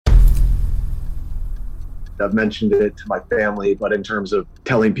I've mentioned it to my family, but in terms of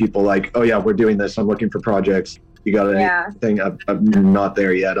telling people like, oh yeah, we're doing this, I'm looking for projects, you got anything, I'm not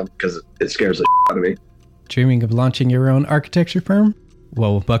there yet because it scares the out of me. Dreaming of launching your own architecture firm?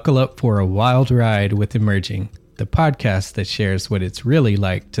 Well, buckle up for a wild ride with Emerging, the podcast that shares what it's really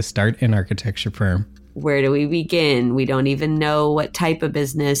like to start an architecture firm. Where do we begin? We don't even know what type of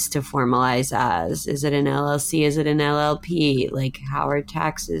business to formalize as. Is it an LLC? Is it an LLP? Like, how are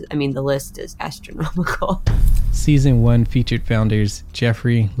taxes? I mean, the list is astronomical. Season 1 featured founders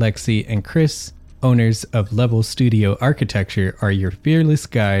Jeffrey, Lexi, and Chris, owners of Level Studio Architecture, are your fearless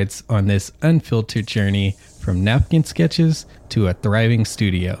guides on this unfiltered journey from napkin sketches to a thriving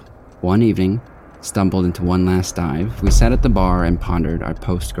studio. One evening, stumbled into one last dive, we sat at the bar and pondered our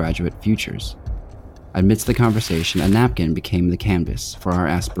postgraduate futures. Amidst the conversation, a napkin became the canvas for our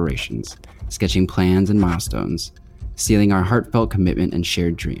aspirations, sketching plans and milestones, sealing our heartfelt commitment and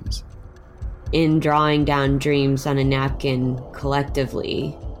shared dreams. In drawing down dreams on a napkin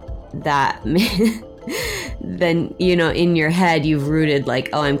collectively, that then, you know, in your head, you've rooted like,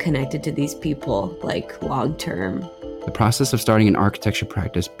 oh, I'm connected to these people, like long term. The process of starting an architecture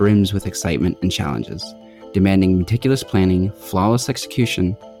practice brims with excitement and challenges, demanding meticulous planning, flawless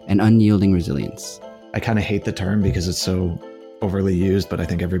execution, and unyielding resilience. I kind of hate the term because it's so overly used, but I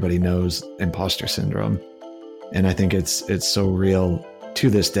think everybody knows imposter syndrome. And I think it's so real to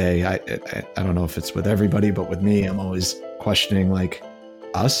this day. I don't know if it's with everybody, but with me, I'm always questioning like,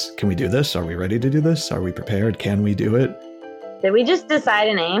 us? Can we do this? Are we ready to do this? Are we prepared? Can we do it? Did we just decide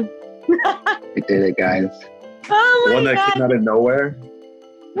a name? We did it, guys. Oh my One God. that came out of nowhere.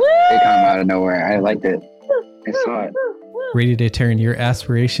 Woo! It came out of nowhere. I liked it. I saw it. Ready to turn your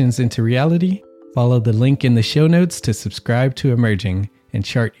aspirations into reality? Follow the link in the show notes to subscribe to Emerging and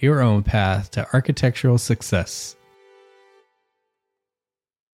chart your own path to architectural success.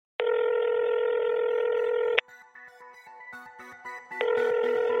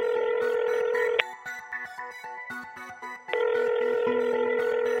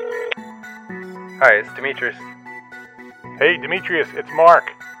 Hi, it's Demetrius. Hey, Demetrius, it's Mark.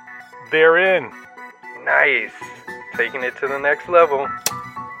 They're in. Nice. Taking it to the next level.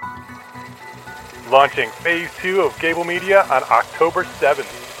 Launching Phase 2 of Gable Media on October 7th.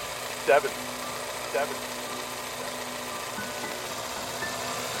 7th.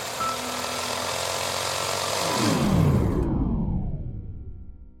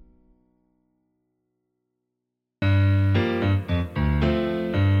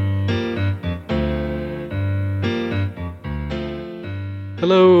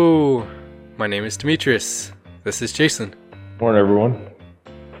 Hello, my name is Demetrius. This is Jason. Morning, everyone.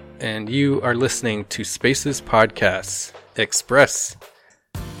 And you are listening to Spaces Podcasts Express.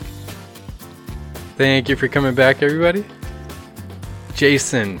 Thank you for coming back, everybody.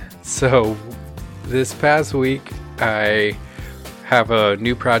 Jason, so this past week I have a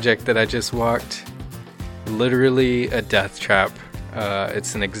new project that I just walked. Literally a death trap.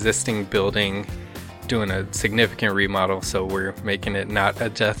 It's an existing building doing a significant remodel, so we're making it not a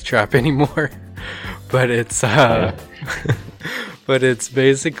death trap anymore. But it's but it's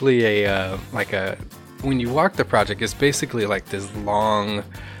basically when you walk the project, it's basically like this long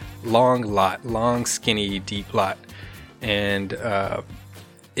skinny deep lot, and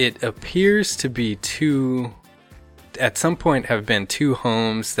it appears to be at some point have been two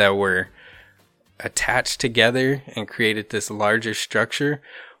homes that were attached together and created this larger structure,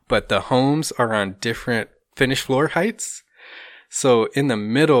 but the homes are on different finished floor heights. So in the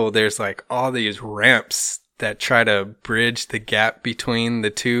middle, there's like all these ramps that try to bridge the gap between the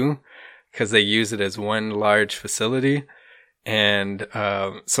two because they use it as one large facility. And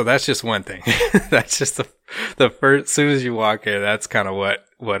so that's just one thing. That's just the first, as soon as you walk in, that's kind of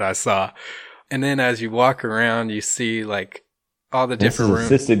what I saw. And then as you walk around, you see like all the different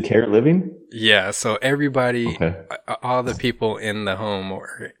rooms. Assisted care living? Yeah, so everybody, all the people in the home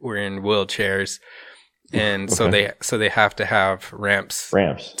were in wheelchairs, and so they have to have ramps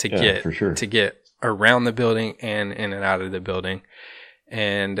to get for sure. to get around the building and in and out of the building.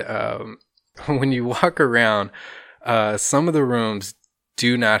 And when you walk around, some of the rooms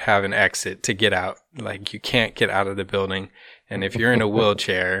do not have an exit to get out. Like you can't get out of the building, and if you're in a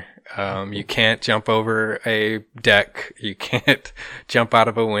wheelchair, you can't jump over a deck. You can't jump out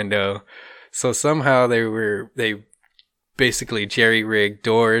of a window. So somehow they basically jerry-rigged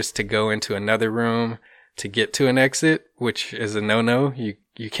doors to go into another room to get to an exit, which is a no-no.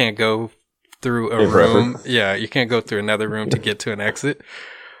 You can't go through a room. Yeah, you can't go through another room to get to an exit.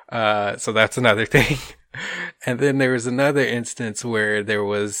 So that's another thing. And then there was another instance where there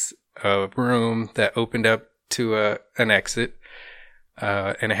was a room that opened up to an exit,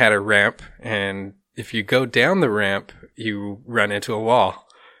 and it had a ramp, and if you go down the ramp, you run into a wall.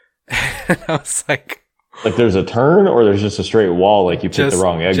 And I was like there's a turn, or there's just a straight wall, like you pick the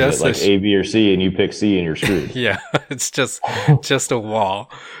wrong exit, like A, B, or C, and you pick C and you're screwed. Yeah, it's just a wall.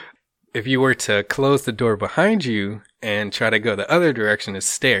 If you were to close the door behind you and try to go the other direction, it's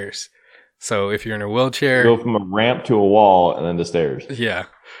stairs. So if you're in a wheelchair... Go from a ramp to a wall and then to stairs. Yeah.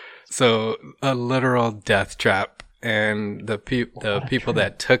 So a literal death trap. And the people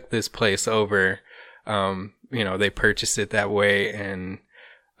that took this place over, they purchased it that way. And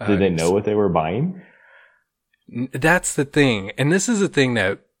did they know what they were buying? That's the thing. And this is the thing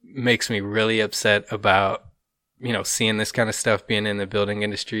that makes me really upset about, seeing this kind of stuff, being in the building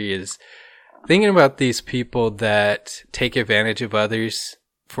industry, is thinking about these people that take advantage of others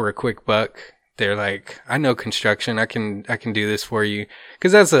for a quick buck. They're like, I know construction. I can do this for you.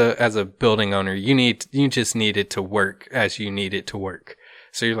 Cause as a building owner, you just need it to work as you need it to work.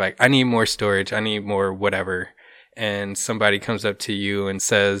 So you're like, I need more storage. I need more whatever. And somebody comes up to you and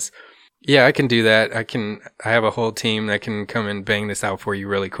says, yeah, I can do that. I have a whole team that can come and bang this out for you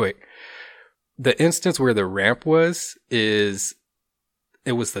really quick. The instance where the ramp was it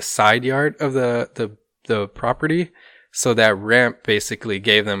was the side yard of the property. So that ramp basically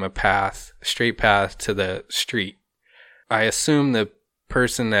gave them a straight path to the street. I assume the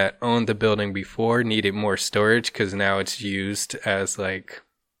person that owned the building before needed more storage because now it's used as like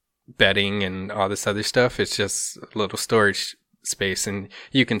bedding and all this other stuff. It's just a little storage space, and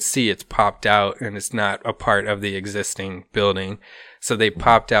you can see it's popped out and it's not a part of the existing building. So they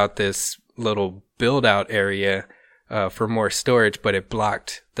popped out this little build out area for more storage, but it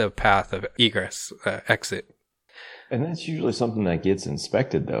blocked the path of egress, exit. And that's usually something that gets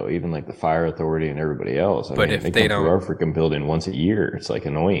inspected, though, even like the fire authority and everybody else. I mean, if they don't, our freaking building once a year, it's like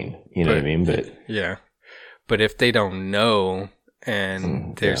annoying. You know what I mean? But yeah, but if they don't know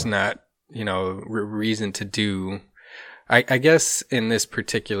and there's not, reason to do, I guess in this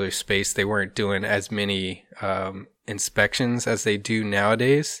particular space they weren't doing as many inspections as they do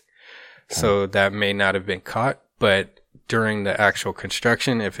nowadays, so that may not have been caught. But during the actual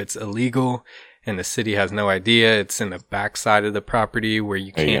construction, if it's illegal and the city has no idea, it's in the back side of the property where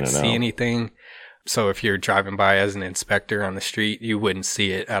you can't see anything. So if you're driving by as an inspector on the street, you wouldn't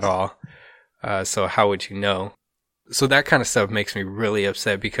see it at all. So how would you know? So that kind of stuff makes me really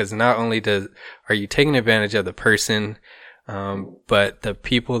upset, because not only are you taking advantage of the person, but the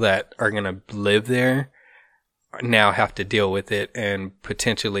people that are going to live there now have to deal with it and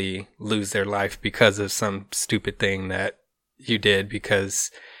potentially lose their life because of some stupid thing that you did because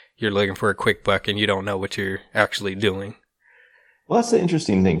you're looking for a quick buck and you don't know what you're actually doing. Well, that's the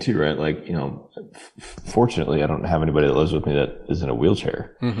interesting thing too, right? Like, fortunately I don't have anybody that lives with me that is in a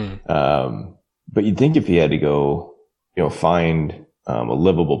wheelchair. Mm-hmm. But you'd think if you had to go, find a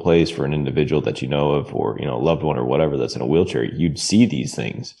livable place for an individual that you know of, or, a loved one or whatever that's in a wheelchair, you'd see these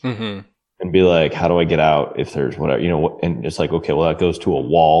things and be like, how do I get out if there's whatever, and it's like, okay, well, that goes to a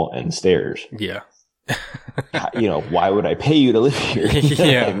wall and stairs. Yeah. Why would I pay you to live here?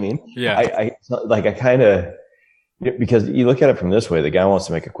 Yeah. I mean, yeah. I kind of, because you look at it from this way, the guy wants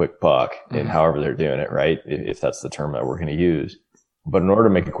to make a quick buck and however they're doing it, right? If that's the term that we're going to use. But in order to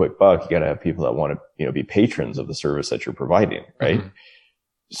make a quick buck, you got to have people that want to, be patrons of the service that you're providing, right? Mm-hmm.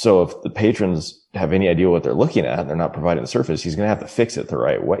 So if the patrons have any idea what they're looking at and they're not providing the service, he's going to have to fix it the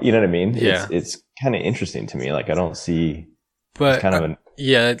right way. You know what I mean? Yeah. It's kind of interesting to me. Like, I don't see, but kind of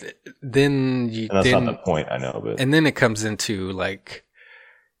then not the point, I know, but. And then it comes into like,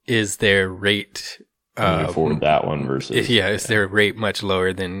 is their rate, afford that one versus. Is their rate much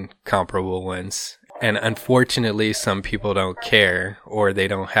lower than comparable ones? And unfortunately, some people don't care, or they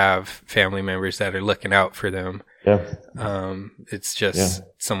don't have family members that are looking out for them. Yeah. It's just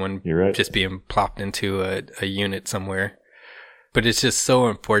someone just being plopped into a unit somewhere. But it's just so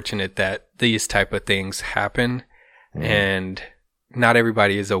unfortunate that these type of things happen, and not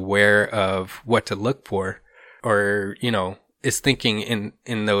everybody is aware of what to look for, or, is thinking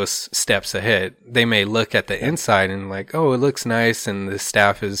in those steps ahead. They may look at the inside and like, oh, it looks nice, and the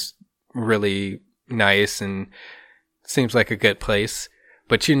staff is really nice and seems like a good place,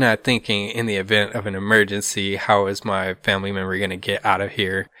 but you're not thinking, in the event of an emergency, how is my family member going to get out of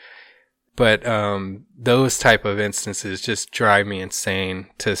here? But those type of instances just drive me insane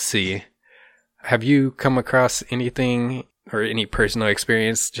to see. Have you come across anything or any personal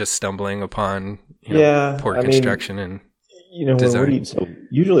experience just stumbling upon poor construction and design? So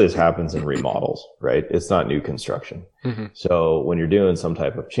usually this happens in remodels, right? It's not new construction. Mm-hmm. So when you're doing some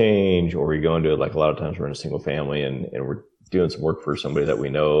type of change, or you go into it, like a lot of times we're in a single family and we're doing some work for somebody that we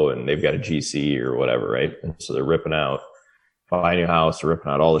know and they've got a GC or whatever, right? And so they're ripping out buy a new house,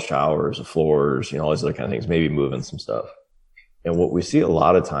 ripping out all the showers, the floors, all these other kind of things, maybe moving some stuff. And what we see a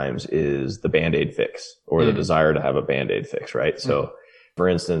lot of times is the Band-Aid fix or the desire to have a Band-Aid fix, right? So for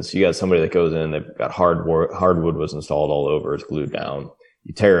instance, you got somebody that goes in, they've got hardwood was installed all over, it's glued down.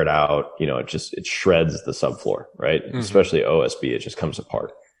 You tear it out, it shreds the subfloor, right? Especially OSB, it just comes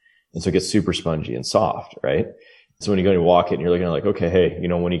apart. And so it gets super spongy and soft, right? So when you go and walk it and you're looking at like, okay, hey,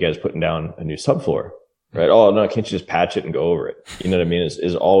 when are you guys putting down a new subfloor, right? Oh, no, can't you just patch it and go over it? You know what I mean?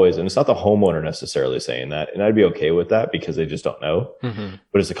 Is always, and it's not the homeowner necessarily saying that. And I'd be okay with that because they just don't know,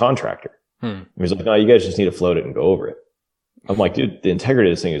 but it's the contractor. He's like, no, you guys just need to float it and go over it. I'm like, dude, the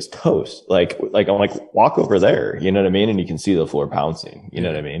integrity of this thing is toast. Like I'm like, walk over there, you know what I mean? And you can see the floor bouncing, you know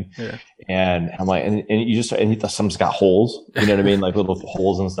what I mean? Yeah. And I'm like, and some's got holes, you know what I mean? Like little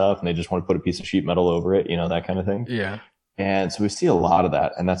holes and stuff. And they just want to put a piece of sheet metal over it, that kind of thing. Yeah. And so we see a lot of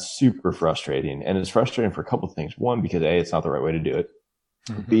that, and that's super frustrating. And it's frustrating for a couple of things. One, because A, it's not the right way to do it.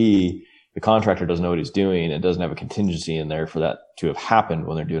 B, the contractor doesn't know what he's doing and doesn't have a contingency in there for that to have happened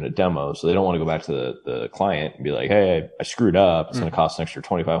when they're doing a demo. So they don't want to go back to the client and be like, hey, I screwed up. It's going to cost an extra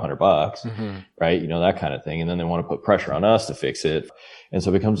 $2,500, right? That kind of thing. And then they want to put pressure on us to fix it. And so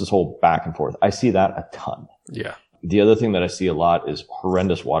it becomes this whole back and forth. I see that a ton. Yeah. The other thing that I see a lot is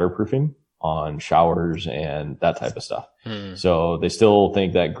horrendous waterproofing on showers and that type of stuff. So they still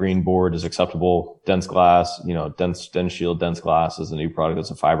think that green board is acceptable. Dense glass, Dense Shield Dense glass is a new product. It's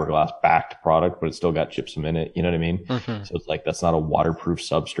a fiberglass backed product, but it's still got gypsum in it. You know what I mean? So it's like, that's not a waterproof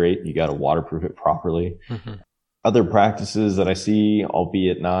substrate. You got to waterproof it properly. Other practices that I see,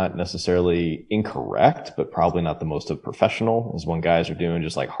 albeit not necessarily incorrect, but probably not the most of professional, is when guys are doing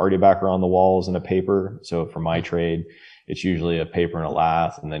just like HardieBacker on the walls in a paper. So for my trade, it's usually a paper and a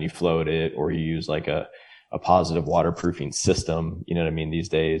lath, and then you float it, or you use like a positive waterproofing system, you know what I mean, these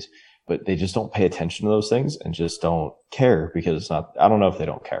days. But they just don't pay attention to those things and just don't care because it's not, I don't know if they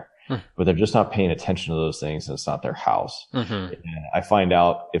don't care, but they're just not paying attention to those things and it's not their house. And I find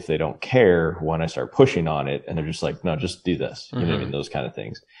out if they don't care when I start pushing on it and they're just like, no, just do this. You know what I mean? Those kind of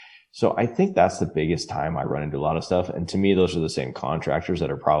things. So I think that's the biggest time I run into a lot of stuff. And to me, those are the same contractors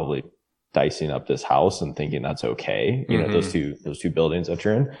that are probably dicing up this house and thinking that's okay. Those two buildings that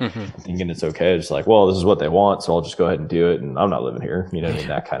you're in, thinking it's okay. It's like, well, this is what they want, so I'll just go ahead and do it. And I'm not living here, you know what I mean?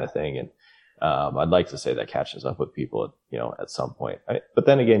 That kind of thing. And, I'd like to say that catches up with people, at some point. But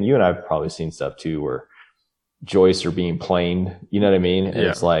then again, you and I've probably seen stuff too, where joists are being planed, you know what I mean? And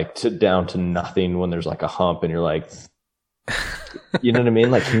it's like down to nothing when there's like a hump and you're like, you know what I mean?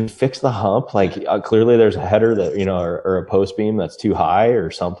 Like, can you fix the hump? Like, clearly there's a header that, or a post beam that's too high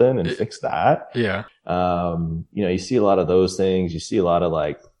or something, and fix that. Yeah. You see a lot of those things. You see a lot of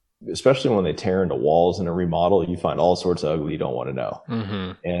like, especially when they tear into walls in a remodel, you find all sorts of ugly you don't want to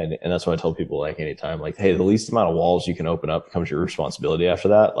know. And that's what I tell people, like, anytime, like, hey, the least amount of walls you can open up becomes your responsibility after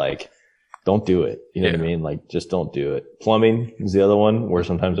that. Like, don't do it. You know what I mean? Like, just don't do it. Plumbing is the other one where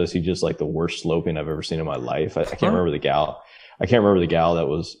sometimes I see just like the worst sloping I've ever seen in my life. I can't remember the gal. I can't remember the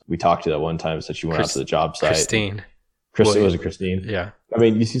gal we talked to that one time, said she went out to the job site. Christine. Was it Christine? Yeah. I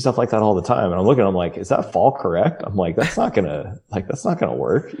mean, you see stuff like that all the time. And I'm looking, I'm like, is that fall correct? I'm like, that's not gonna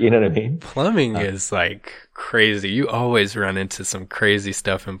work. You know what I mean? Plumbing is like crazy. You always run into some crazy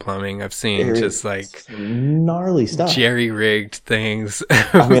stuff in plumbing. I've seen just like gnarly stuff, jerry rigged things.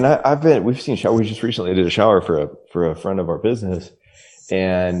 I mean, we've seen shower. We just recently did a shower for a friend of our business.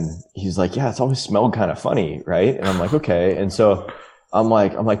 And he's like, yeah, it's always smelled kind of funny. Right. And I'm like, okay. And so I'm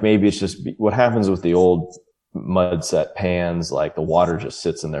like, maybe it's just what happens with the old mud set pans, like the water just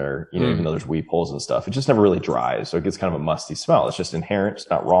sits in there, even though there's weep holes and stuff, it just never really dries. So it gets kind of a musty smell. It's just inherent. It's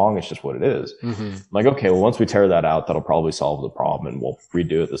not wrong. It's just what it is. I'm like, okay, well, once we tear that out, that'll probably solve the problem and we'll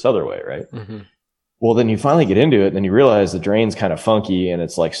redo it this other way. Right. Well, then you finally get into it and then you realize the drain's kind of funky and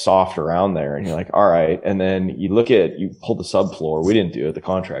it's like soft around there. And you're like, all right. And then you pull the subfloor. We didn't do it. The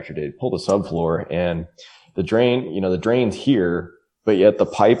contractor did. Pull the subfloor and the drain, the drain's here, but yet the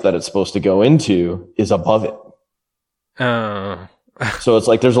pipe that it's supposed to go into is above it. So it's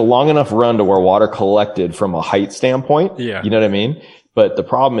like there's a long enough run to where water collected from a height standpoint. Yeah. You know what I mean? But the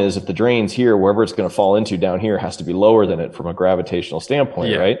problem is if the drain's here, wherever it's going to fall into down here has to be lower than it from a gravitational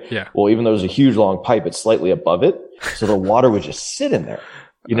standpoint, right? Yeah. Well, even though there's a huge long pipe, it's slightly above it. So the water would just sit in there.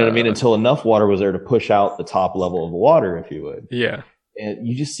 You know what I mean? Until enough water was there to push out the top level of the water, if you would. Yeah. And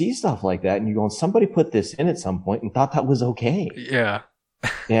you just see stuff like that and you go, somebody put this in at some point and thought that was okay. Yeah.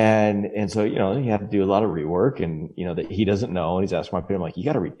 And so, you have to do a lot of rework and, that he doesn't know. And he's asking my opinion. I'm like, you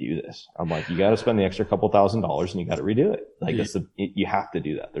got to redo this. I'm like, you got to spend the extra couple $1,000s and you got to redo it. Like you have to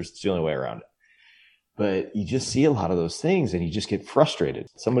do that. It's the only way around it. But you just see a lot of those things and you just get frustrated.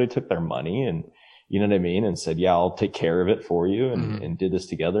 Somebody took their money and, you know what I mean? And said, yeah, I'll take care of it for you, and did this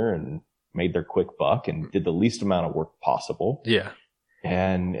together and made their quick buck and did the least amount of work possible. Yeah.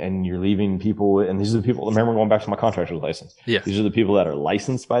 And you're leaving people, and these are the people, remember going back to my contractor's license. Yeah. These are the people that are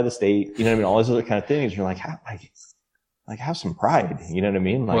licensed by the state, you know what I mean? All these other kind of things. You're like, have some pride, you know what I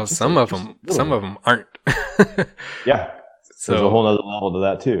mean? Like, well, some of them aren't. Yeah. So there's a whole other level to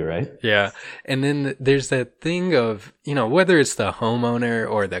that too, right? Yeah. And then there's that thing of, whether it's the homeowner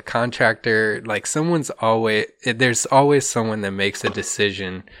or the contractor, like there's always someone that makes a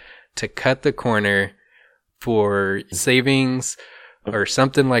decision to cut the corner for savings or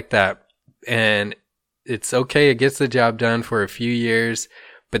something like that. And it's okay. It gets the job done for a few years,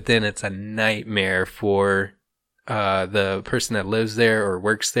 but then it's a nightmare for the person that lives there or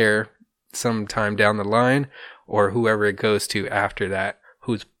works there sometime down the line, or whoever it goes to after that,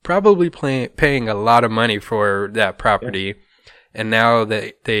 who's probably paying a lot of money for that property. Yeah. And now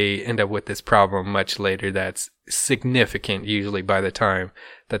they end up with this problem much later that's significant, usually by the time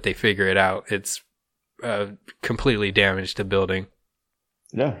that they figure it out. It's completely damaged the building.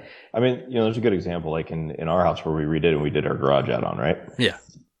 Yeah. I mean, there's a good example, like in our house where we redid and we did our garage add-on, right? Yeah.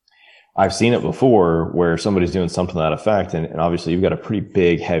 I've seen it before where somebody's doing something to that effect, and obviously you've got a pretty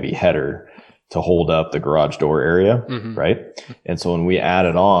big, heavy header to hold up the garage door area, right? And so when we add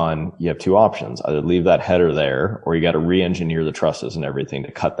it on, you have two options. Either leave that header there, or you got to re-engineer the trusses and everything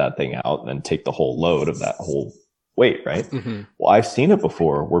to cut that thing out and then take the whole load of that whole weight, right? Well, I've seen it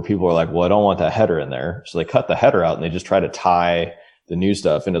before where people are like, well, I don't want that header in there. So they cut the header out and they just try to tie the new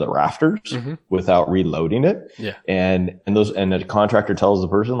stuff into the rafters without reloading it. Yeah. And the contractor tells the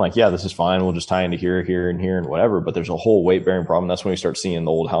person like, yeah, this is fine. We'll just tie into here, here, and here and whatever. But there's a whole weight bearing problem. That's when you start seeing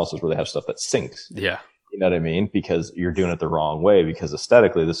the old houses where they have stuff that sinks. Yeah. You know what I mean? Because you're doing it the wrong way, because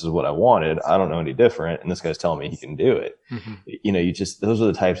aesthetically, this is what I wanted. I don't know any different. And this guy's telling me he can do it. Those are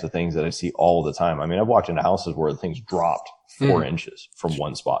the types of things that I see all the time. I mean, I've walked into houses where the things dropped 4 inches from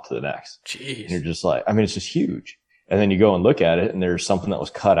one spot to the next. Jeez. And you're just like, I mean, it's just huge. And then you go and look at it and there's something that was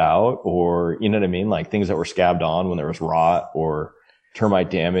cut out, or, you know what I mean? Like things that were scabbed on when there was rot or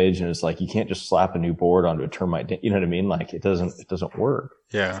termite damage. And it's like, you can't just slap a new board onto a termite, you know what I mean? Like it doesn't work.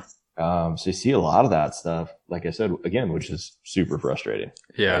 Yeah. So you see a lot of that stuff, like I said, again, which is super frustrating.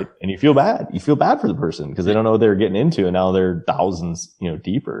 Yeah. Right? And you feel bad for the person because they don't know what they're getting into, and now they're thousands,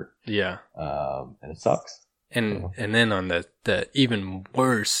 deeper. Yeah. And it sucks. And then on the even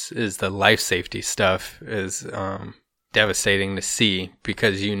worse is the life safety stuff is devastating to see,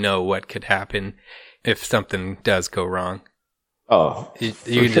 because what could happen if something does go wrong. Oh,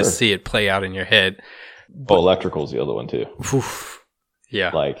 you just see it play out in your head. Well, electrical is the other one too. Oof.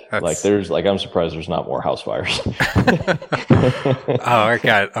 Yeah. I'm surprised there's not more house fires. I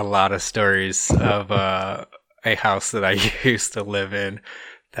got a lot of stories of a house that I used to live in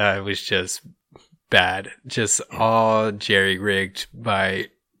that was just bad, just all jerry-rigged by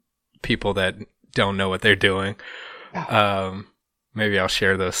people that don't know what they're doing. Maybe I'll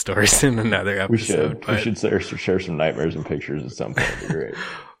share those stories in another episode. We should share some nightmares and pictures at some point. That'd be great.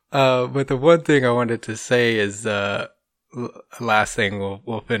 But the one thing I wanted to say is last thing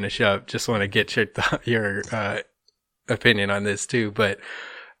we'll finish up. Just want to get your opinion on this too. But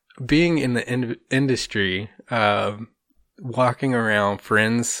being in the industry, walking around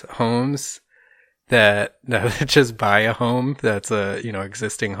friends' homes that just buy a home that's a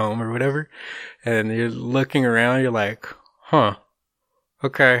existing home or whatever, and you're looking around, you're like, huh,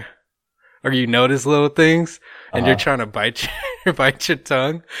 okay, or you notice little things and you're trying to bite your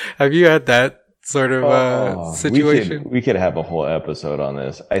tongue. Have you had that sort of situation? We could have a whole episode on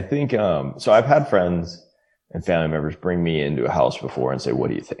this. I think so I've had friends and family members bring me into a house before and say, what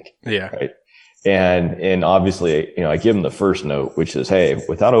do you think? Yeah. Right. And obviously, I give them the first note, which is, hey,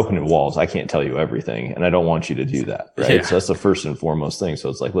 without opening walls, I can't tell you everything, and I don't want you to do that. Right. Yeah. So that's the first and foremost thing. So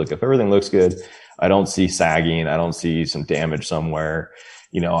it's like, look, if everything looks good, I don't see sagging, I don't see some damage somewhere.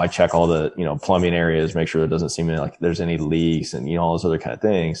 I check all the, plumbing areas, make sure it doesn't seem like there's any leaks and, all those other kind of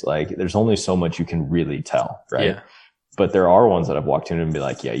things. Like there's only so much you can really tell. Right. Yeah. But there are ones that I've walked in and be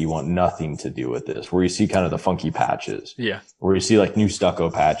like, yeah, you want nothing to do with this, where you see kind of the funky patches. Yeah. Where you see like new stucco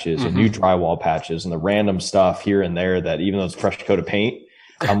patches and new drywall patches and the random stuff here and there that even though it's a fresh coat of paint,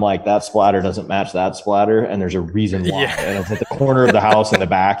 I'm like, that splatter doesn't match that splatter. And there's a reason why. Yeah. And it's at the corner of the house in the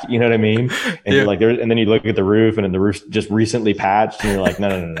back. You know what I mean? And you're like, and then you look at the roof and the roof's just recently patched and you're like,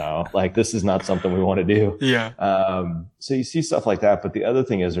 no. Like, this is not something we want to do. Yeah. So you see stuff like that. But the other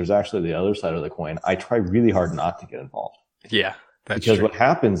thing is there's actually the other side of the coin. I try really hard not to get involved. Yeah. Because true. What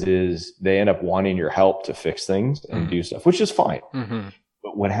happens is they end up wanting your help to fix things and do stuff, which is fine.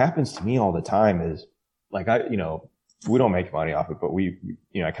 But what happens to me all the time is like, we don't make money off it, but we,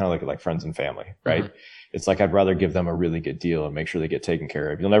 you know, I kind of look at like friends and family, right? Mm-hmm. It's like, I'd rather give them a really good deal and make sure they get taken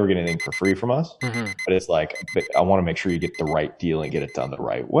care of. You'll never get anything for free from us, but it's like, but I want to make sure you get the right deal and get it done the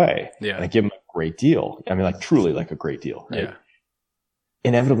right way. Yeah. And I give them a great deal. I mean, like truly like a great deal. Right? Yeah.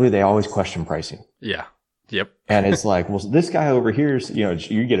 Inevitably, they always question pricing. Yeah. Yep. And it's like, well, this guy over here is, you know,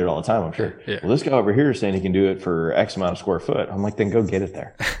 you get it all the time, I'm sure. Yeah. Well, this guy over here is saying he can do it for X amount of square foot. I'm like, then go get it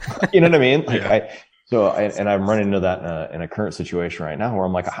there. You know what I mean? Like I'm running into that in a current situation right now where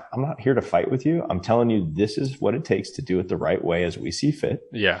I'm like, I'm not here to fight with you. I'm telling you, this is what it takes to do it the right way as we see fit.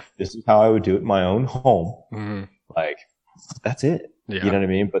 Yeah. This is how I would do it in my own home. Mm-hmm. Like, that's it. Yeah. You know what I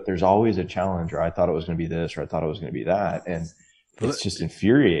mean? But there's always a challenge, or I thought it was going to be this, or I thought it was going to be that. And it's just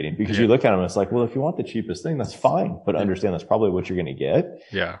infuriating because you look at them and it's like, well, if you want the cheapest thing, that's fine. But understand that's probably what you're going to get.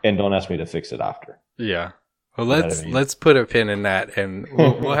 Yeah. And don't ask me to fix it after. Yeah. Well, let's put a pin in that, and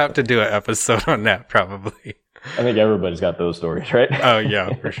we'll have to do an episode on that probably. I think everybody's got those stories, right? Oh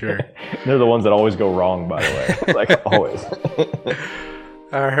yeah, for sure. They're the ones that always go wrong, by the way. Like always.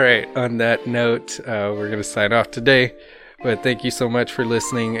 All right. On that note, we're going to sign off today. But thank you so much for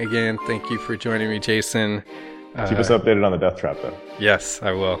listening again. Thank you for joining me, Jason. Keep us updated on the death trap, though. Yes,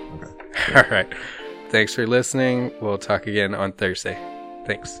 I will. Okay. All right. Thanks for listening. We'll talk again on Thursday.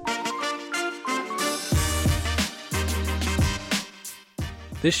 Thanks.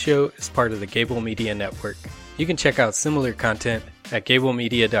 This show is part of the Gable Media Network. You can check out similar content at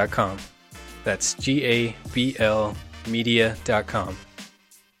gablemedia.com. That's GABL media.com.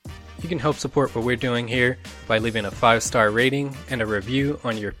 You can help support what we're doing here by leaving a 5-star rating and a review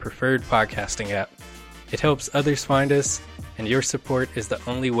on your preferred podcasting app. It helps others find us, and your support is the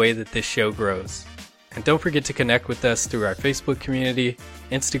only way that this show grows. And don't forget to connect with us through our Facebook community,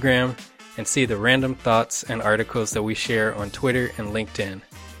 Instagram, and see the random thoughts and articles that we share on Twitter and LinkedIn.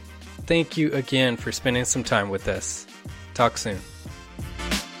 Thank you again for spending some time with us. Talk soon.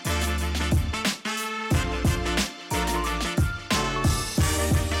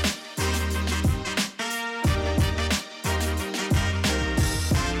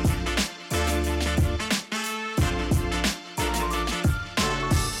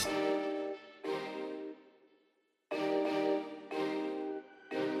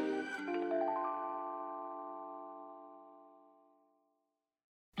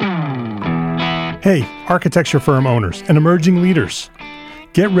 Hey, architecture firm owners and emerging leaders.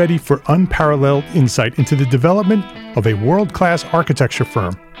 Get ready for unparalleled insight into the development of a world-class architecture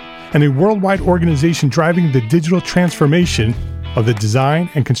firm and a worldwide organization driving the digital transformation of the design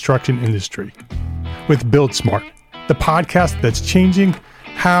and construction industry. With Build Smart, the podcast that's changing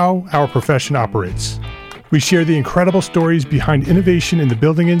how our profession operates. We share the incredible stories behind innovation in the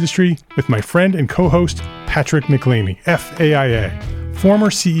building industry with my friend and co-host, Patrick McLamey, FAIA,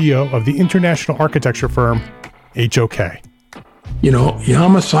 former CEO of the international architecture firm, HOK. You know,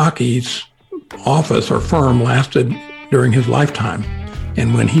 Yamasaki's office or firm lasted during his lifetime.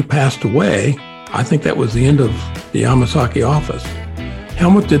 And when he passed away, I think that was the end of the Yamasaki office.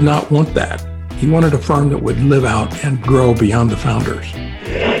 Helmut did not want that. He wanted a firm that would live out and grow beyond the founders.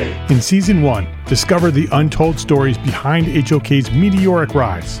 In Season 1, discover the untold stories behind HOK's meteoric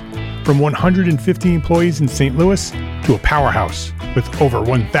rise. From 150 employees in St. Louis to a powerhouse with over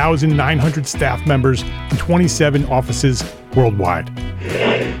 1,900 staff members and 27 offices worldwide.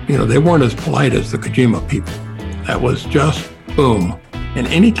 You know, they weren't as polite as the Kojima people. That was just boom. And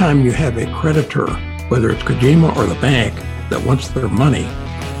anytime you have a creditor, whether it's Kojima or the bank, that wants their money,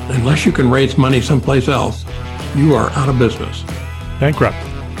 unless you can raise money someplace else, you are out of business. Bankrupt.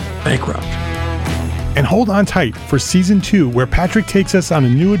 And hold on tight for Season 2, where Patrick takes us on a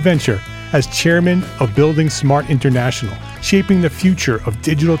new adventure as chairman of Building Smart International, shaping the future of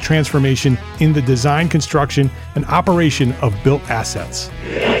digital transformation in the design, construction, and operation of built assets.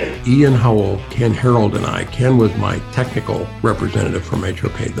 Ian Howell, Ken Harold, and I, Ken was my technical representative from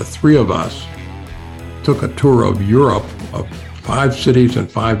HOK. The three of us took a tour of Europe of 5 cities in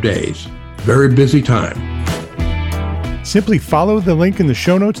 5 days. Very busy time. Simply follow the link in the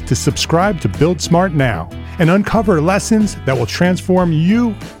show notes to subscribe to Build Smart now and uncover lessons that will transform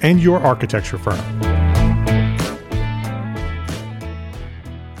you and your architecture firm.